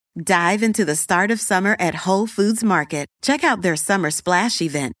Dive into the start of summer at Whole Foods Market. Check out their Summer Splash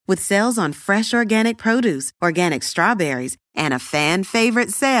event with sales on fresh organic produce, organic strawberries, and a fan-favorite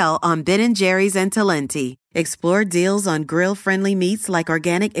sale on Ben & Jerry's and Talenti. Explore deals on grill-friendly meats like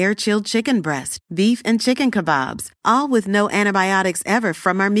organic air-chilled chicken breast, beef and chicken kebabs, all with no antibiotics ever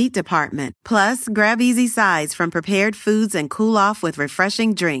from our meat department. Plus, grab easy sides from prepared foods and cool off with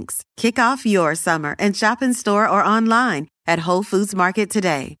refreshing drinks. Kick off your summer and shop in store or online at Whole Foods Market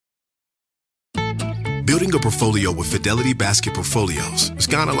today. Building a portfolio with Fidelity Basket Portfolios is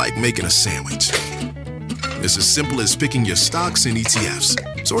kind of like making a sandwich. It's as simple as picking your stocks and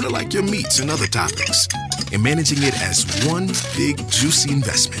ETFs, sort of like your meats and other toppings, and managing it as one big, juicy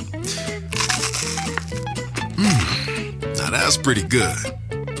investment. Now that's pretty good.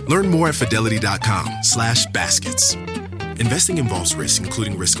 Learn more at Fidelity.com/baskets. Investing involves risk,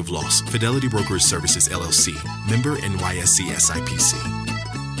 including risk of loss. Fidelity Brokerage Services, LLC. Member NYSE SIPC.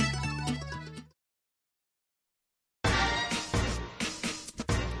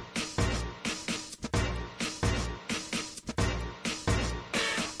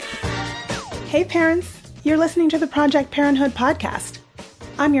 Hey parents, you're listening to the Project Parenthood podcast.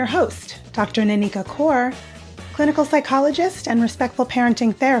 I'm your host, Dr. Nanika Kaur, clinical psychologist and respectful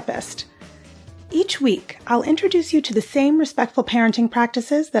parenting therapist. Each week, I'll introduce you to the same respectful parenting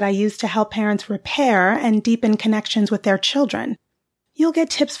practices that I use to help parents repair and deepen connections with their children. You'll get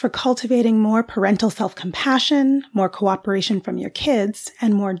tips for cultivating more parental self-compassion, more cooperation from your kids,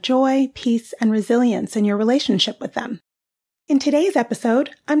 and more joy, peace, and resilience in your relationship with them. In today's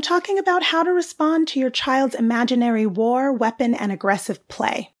episode, I'm talking about how to respond to your child's imaginary war, weapon, and aggressive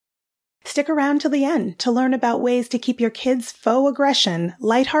play. Stick around till the end to learn about ways to keep your kids' faux aggression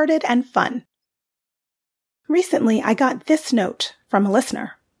lighthearted and fun. Recently, I got this note from a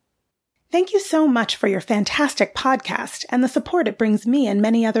listener. Thank you so much for your fantastic podcast and the support it brings me and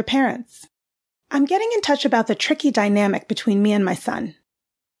many other parents. I'm getting in touch about the tricky dynamic between me and my son.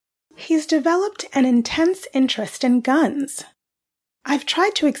 He's developed an intense interest in guns. I've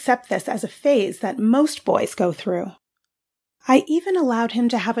tried to accept this as a phase that most boys go through. I even allowed him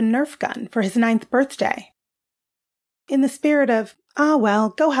to have a Nerf gun for his 9th birthday. In the spirit of, well,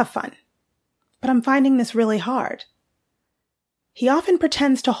 go have fun. But I'm finding this really hard. He often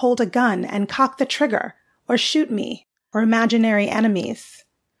pretends to hold a gun and cock the trigger, or shoot me, or imaginary enemies.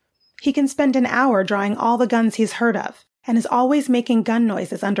 He can spend an hour drawing all the guns he's heard of, and is always making gun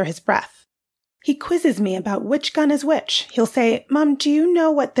noises under his breath. He quizzes me about which gun is which. He'll say, "Mom, do you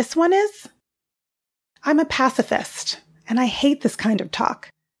know what this one is?" I'm a pacifist, and I hate this kind of talk,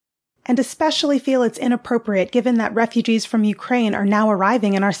 and especially feel it's inappropriate given that refugees from Ukraine are now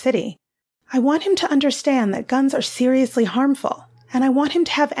arriving in our city. I want him to understand that guns are seriously harmful, and I want him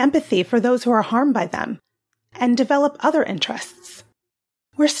to have empathy for those who are harmed by them, and develop other interests.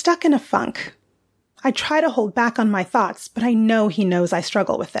 We're stuck in a funk. I try to hold back on my thoughts, but I know he knows I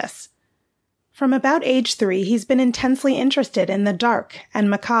struggle with this. From about age 3, he's been intensely interested in the dark and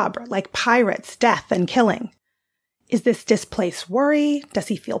macabre, like pirates, death, and killing. Is this displaced worry? Does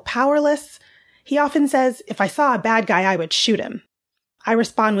he feel powerless? He often says, if I saw a bad guy, I would shoot him. I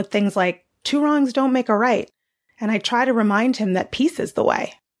respond with things like, 2 wrongs don't make a right, and I try to remind him that peace is the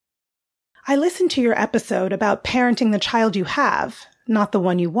way. I listened to your episode about parenting the child you have, not the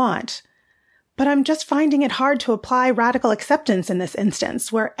one you want, but I'm just finding it hard to apply radical acceptance in this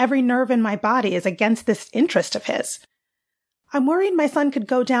instance, where every nerve in my body is against this interest of his. I'm worried my son could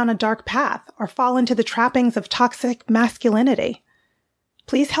go down a dark path or fall into the trappings of toxic masculinity.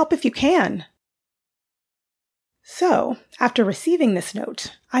 Please help if you can. So, after receiving this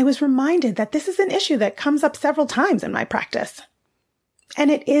note, I was reminded that this is an issue that comes up several times in my practice.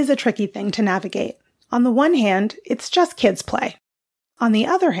 And it is a tricky thing to navigate. On the one hand, it's just kids' play. On the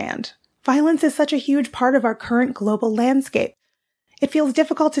other hand, violence is such a huge part of our current global landscape. It feels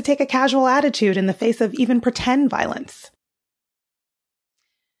difficult to take a casual attitude in the face of even pretend violence.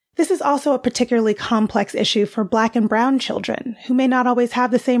 This is also a particularly complex issue for Black and brown children, who may not always have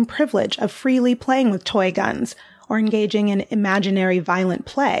the same privilege of freely playing with toy guns or engaging in imaginary violent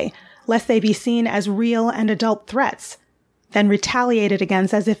play, lest they be seen as real and adult threats, then retaliated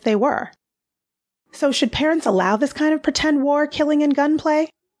against as if they were. So should parents allow this kind of pretend war, killing, and gunplay?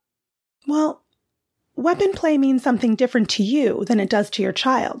 Well, weapon play means something different to you than it does to your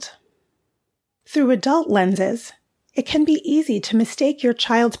child. Through adult lenses, it can be easy to mistake your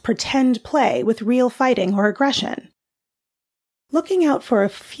child's pretend play with real fighting or aggression. Looking out for a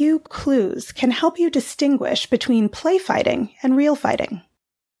few clues can help you distinguish between play fighting and real fighting.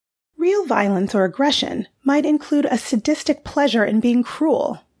 Real violence or aggression might include a sadistic pleasure in being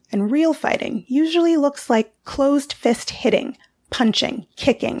cruel, and real fighting usually looks like closed fist hitting, punching,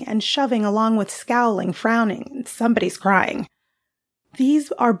 kicking, and shoving along with scowling, frowning, and somebody's crying.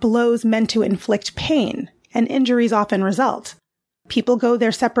 These are blows meant to inflict pain, and injuries often result. People go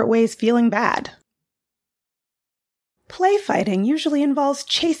their separate ways feeling bad. Play fighting usually involves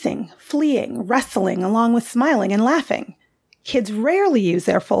chasing, fleeing, wrestling, along with smiling and laughing. Kids rarely use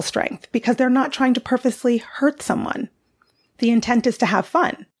their full strength because they're not trying to purposely hurt someone. The intent is to have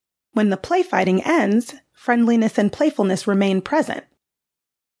fun. When the play fighting ends, friendliness and playfulness remain present.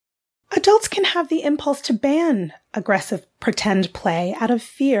 Adults can have the impulse to ban aggressive pretend play out of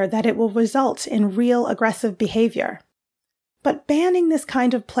fear that it will result in real aggressive behavior. But banning this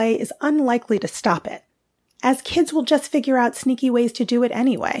kind of play is unlikely to stop it, as kids will just figure out sneaky ways to do it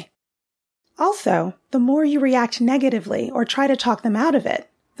anyway. Also, the more you react negatively or try to talk them out of it,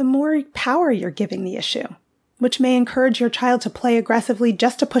 the more power you're giving the issue, which may encourage your child to play aggressively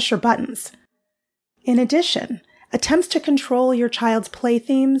just to push your buttons. In addition, attempts to control your child's play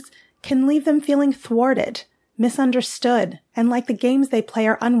themes can leave them feeling thwarted, misunderstood, and like the games they play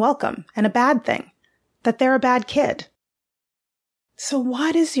are unwelcome and a bad thing, that they're a bad kid. So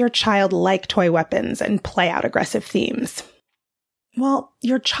why does your child like toy weapons and play out aggressive themes? Well,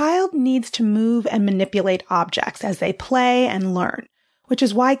 your child needs to move and manipulate objects as they play and learn, which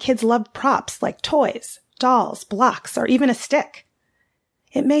is why kids love props like toys, dolls, blocks, or even a stick.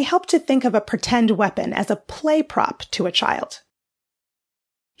 It may help to think of a pretend weapon as a play prop to a child.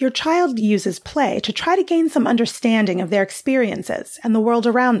 Your child uses play to try to gain some understanding of their experiences and the world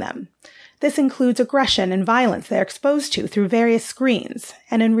around them. This includes aggression and violence they're exposed to through various screens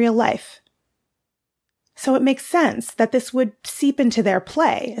and in real life. So it makes sense that this would seep into their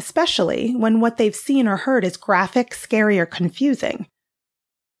play, especially when what they've seen or heard is graphic, scary, or confusing.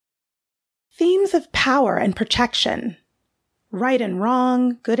 Themes of power and protection, right and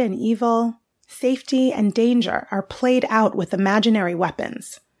wrong, good and evil, safety and danger are played out with imaginary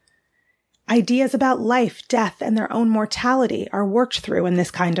weapons. Ideas about life, death, and their own mortality are worked through in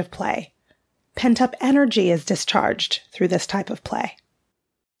this kind of play. Pent-up energy is discharged through this type of play.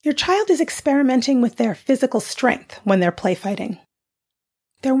 Your child is experimenting with their physical strength when they're play fighting.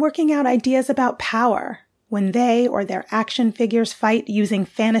 They're working out ideas about power when they or their action figures fight using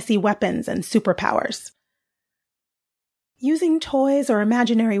fantasy weapons and superpowers. Using toys or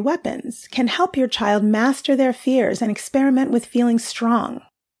imaginary weapons can help your child master their fears and experiment with feeling strong.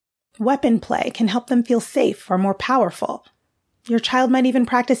 Weapon play can help them feel safe or more powerful. Your child might even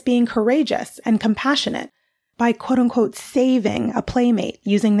practice being courageous and compassionate by quote-unquote saving a playmate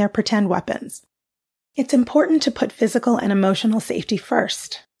using their pretend weapons. It's important to put physical and emotional safety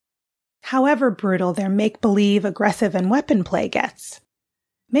first. However brutal their make-believe, aggressive, and weapon play gets,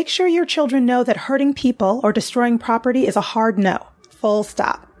 make sure your children know that hurting people or destroying property is a hard no. Full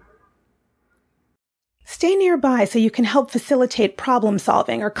stop. Stay nearby so you can help facilitate problem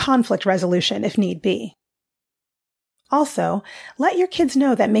solving or conflict resolution if need be. Also, let your kids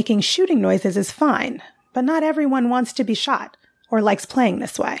know that making shooting noises is fine, but not everyone wants to be shot or likes playing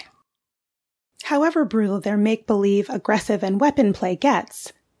this way. However brutal their make-believe, aggressive, and weapon play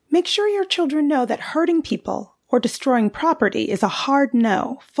gets, make sure your children know that hurting people or destroying property is a hard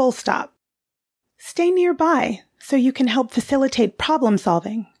no, full stop. Stay nearby so you can help facilitate problem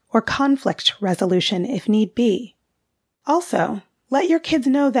solving or conflict resolution if need be. Also, let your kids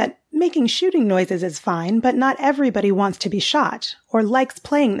know that making shooting noises is fine, but not everybody wants to be shot or likes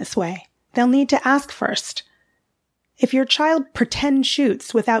playing this way. They'll need to ask first. If your child pretend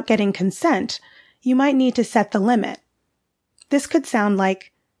shoots without getting consent, you might need to set the limit. This could sound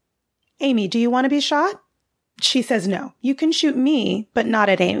like, "Amy, do you want to be shot?" She says no. You can shoot me, but not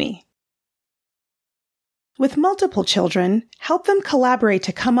at Amy. With multiple children, help them collaborate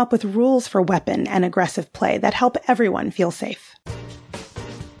to come up with rules for weapon and aggressive play that help everyone feel safe.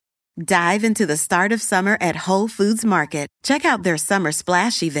 Dive into the start of summer at Whole Foods Market. Check out their Summer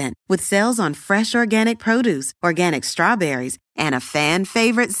Splash event with sales on fresh organic produce, organic strawberries, and a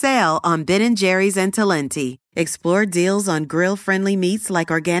fan-favorite sale on Ben & Jerry's and Talenti. Explore deals on grill-friendly meats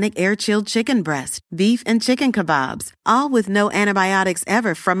like organic air-chilled chicken breast, beef and chicken kebabs, all with no antibiotics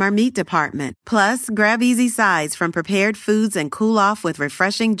ever from our meat department. Plus, grab easy sides from prepared foods and cool off with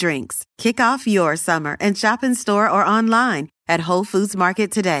refreshing drinks. Kick off your summer and shop in store or online at Whole Foods Market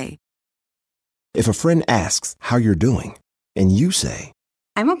today. If a friend asks how you're doing, and you say,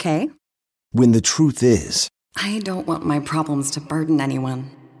 "I'm okay," when the truth is, I don't want my problems to burden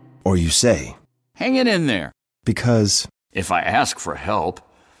anyone. Or you say, "Hang it in there." Because if I ask for help,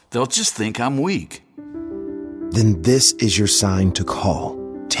 they'll just think I'm weak. Then this is your sign to call,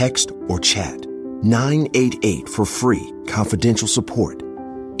 text, or chat 988 for free, confidential support.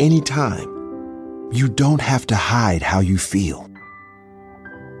 Anytime. You don't have to hide how you feel.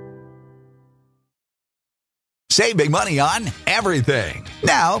 Save big money on everything.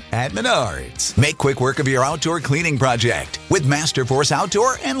 Now at Menards. Make quick work of your outdoor cleaning project with Masterforce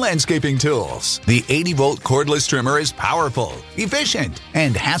outdoor and landscaping tools. The 80-volt cordless trimmer is powerful, efficient,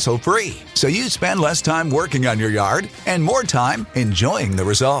 and hassle-free. So you spend less time working on your yard and more time enjoying the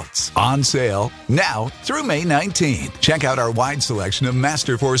results. On sale now through May 19th. Check out our wide selection of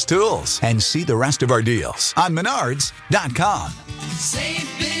Masterforce tools and see the rest of our deals on Menards.com. Save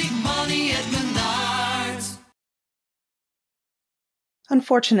big money at Menards.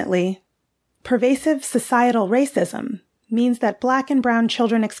 Unfortunately, pervasive societal racism means that Black and brown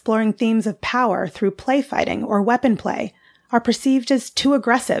children exploring themes of power through play fighting or weapon play are perceived as too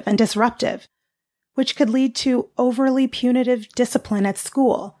aggressive and disruptive, which could lead to overly punitive discipline at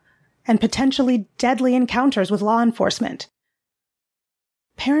school and potentially deadly encounters with law enforcement.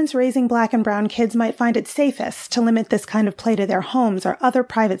 Parents raising Black and brown kids might find it safest to limit this kind of play to their homes or other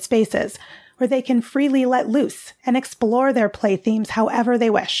private spaces, where they can freely let loose and explore their play themes however they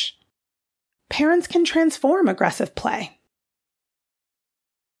wish. Parents can transform aggressive play.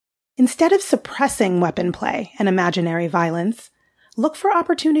 Instead of suppressing weapon play and imaginary violence, look for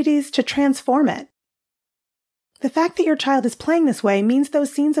opportunities to transform it. The fact that your child is playing this way means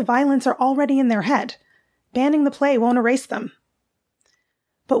those scenes of violence are already in their head. Banning the play won't erase them.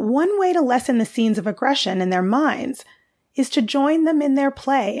 But one way to lessen the scenes of aggression in their minds is to join them in their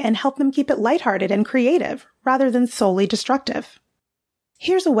play and help them keep it lighthearted and creative rather than solely destructive.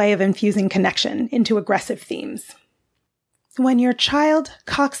 Here's a way of infusing connection into aggressive themes. When your child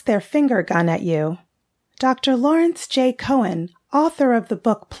cocks their finger gun at you, Dr. Lawrence J. Cohen, author of the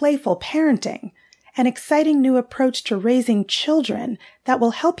book Playful Parenting, an exciting new approach to raising children that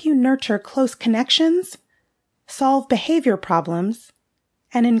will help you nurture close connections, solve behavior problems,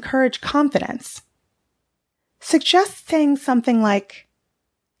 and encourage confidence, suggests saying something like,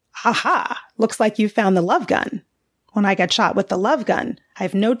 "Aha, looks like you found the love gun. When I get shot with the love gun, I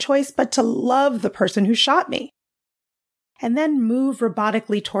have no choice but to love the person who shot me." And then move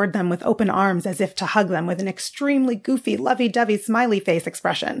robotically toward them with open arms as if to hug them with an extremely goofy, lovey-dovey smiley face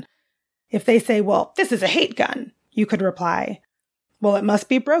expression. If they say, "Well, this is a hate gun," you could reply, "Well, it must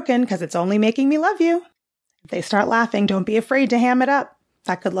be broken because it's only making me love you." If they start laughing, don't be afraid to ham it up.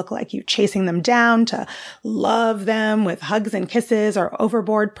 That could look like you chasing them down to love them with hugs and kisses, or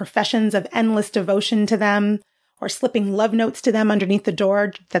overboard professions of endless devotion to them, or slipping love notes to them underneath the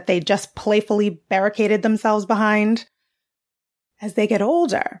door that they just playfully barricaded themselves behind. As they get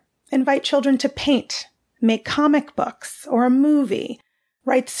older, invite children to paint, make comic books or a movie,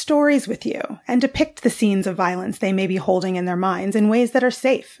 write stories with you, and depict the scenes of violence they may be holding in their minds in ways that are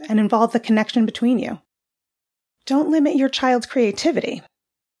safe and involve the connection between you. Don't limit your child's creativity.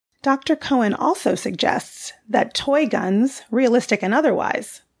 Dr. Cohen also suggests that toy guns, realistic and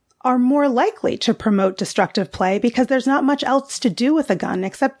otherwise, are more likely to promote destructive play because there's not much else to do with a gun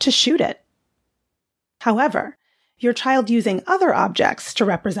except to shoot it. However, your child using other objects to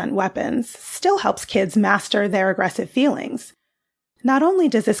represent weapons still helps kids master their aggressive feelings. Not only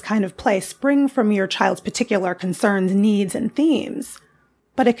does this kind of play spring from your child's particular concerns, needs, and themes,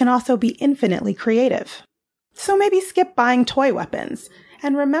 but it can also be infinitely creative. So maybe skip buying toy weapons,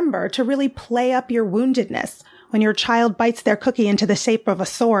 and remember to really play up your woundedness when your child bites their cookie into the shape of a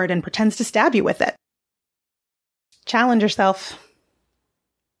sword and pretends to stab you with it. Challenge yourself.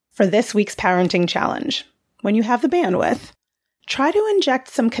 For this week's parenting challenge, when you have the bandwidth, try to inject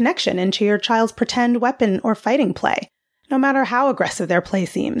some connection into your child's pretend weapon or fighting play, no matter how aggressive their play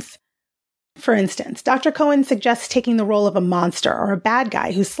seems. For instance, Dr. Cohen suggests taking the role of a monster or a bad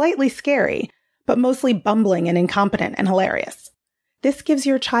guy who's slightly scary, but mostly bumbling and incompetent and hilarious. This gives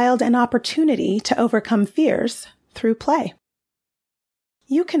your child an opportunity to overcome fears through play.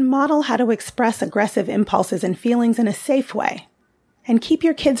 You can model how to express aggressive impulses and feelings in a safe way, and keep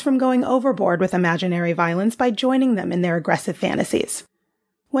your kids from going overboard with imaginary violence by joining them in their aggressive fantasies.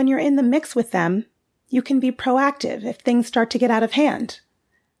 When you're in the mix with them, you can be proactive if things start to get out of hand.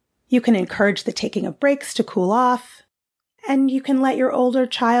 You can encourage the taking of breaks to cool off, and you can let your older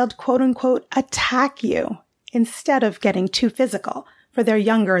child, quote-unquote, attack you instead of getting too physical for their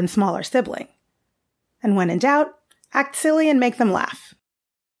younger and smaller sibling. And when in doubt, act silly and make them laugh.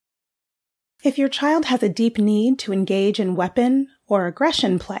 If your child has a deep need to engage in weapon or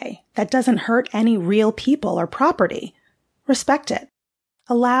aggression play that doesn't hurt any real people or property, respect it.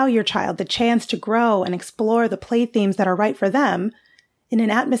 Allow your child the chance to grow and explore the play themes that are right for them in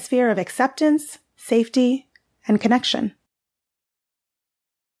an atmosphere of acceptance, safety, and connection.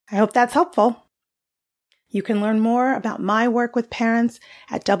 I hope that's helpful. You can learn more about my work with parents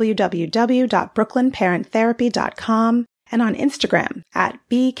at www.brooklynparenttherapy.com and on Instagram at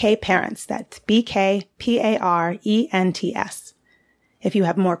BKParents. That's BKPARENTS. If you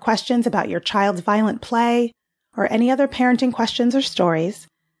have more questions about your child's violent play or any other parenting questions or stories,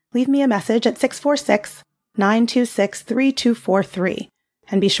 leave me a message at 646-926-3243,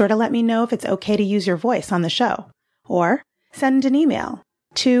 and be sure to let me know if it's okay to use your voice on the show. Or send an email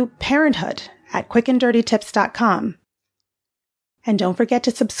to parenthood@quickanddirtytips.com. And don't forget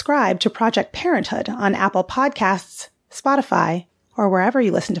to subscribe to Project Parenthood on Apple Podcasts, Spotify, or wherever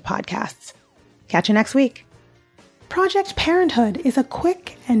you listen to podcasts. Catch you next week. Project Parenthood is a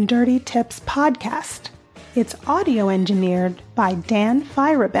Quick and Dirty Tips podcast. It's audio engineered by Dan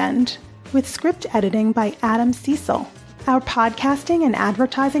Feierabend, with script editing by Adam Cecil. Our podcasting and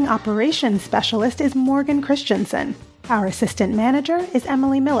advertising operations specialist is Morgan Christensen. Our assistant manager is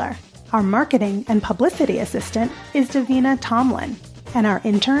Emily Miller. Our marketing and publicity assistant is Davina Tomlin. And our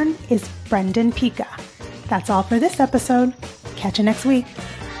intern is Brendan Pica. That's all for this episode. Catch you next week.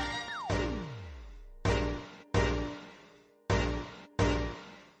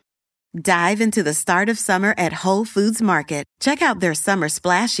 Dive into the start of summer at Whole Foods Market. Check out their Summer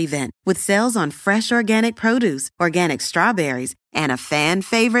Splash event with sales on fresh organic produce, organic strawberries, and a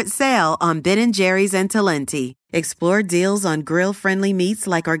fan-favorite sale on Ben & Jerry's and Talenti. Explore deals on grill-friendly meats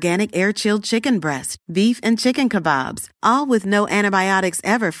like organic air-chilled chicken breast, beef and chicken kebabs, all with no antibiotics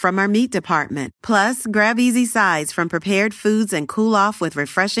ever from our meat department. Plus, grab easy sides from prepared foods and cool off with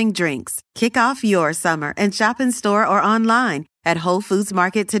refreshing drinks. Kick off your summer and shop in store or online at Whole Foods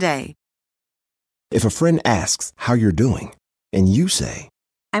Market today. If a friend asks how you're doing, and you say,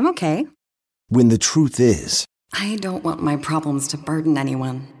 I'm okay. when the truth is, I don't want my problems to burden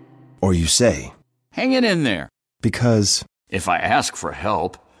anyone. or you say, Hang it in there. because, If I ask for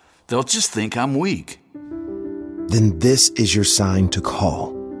help, they'll just think I'm weak. then this is your sign to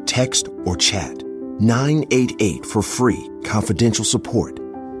call, text, or chat 988 for free, confidential support.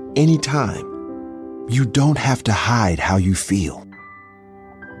 Anytime. You don't have to hide how you feel.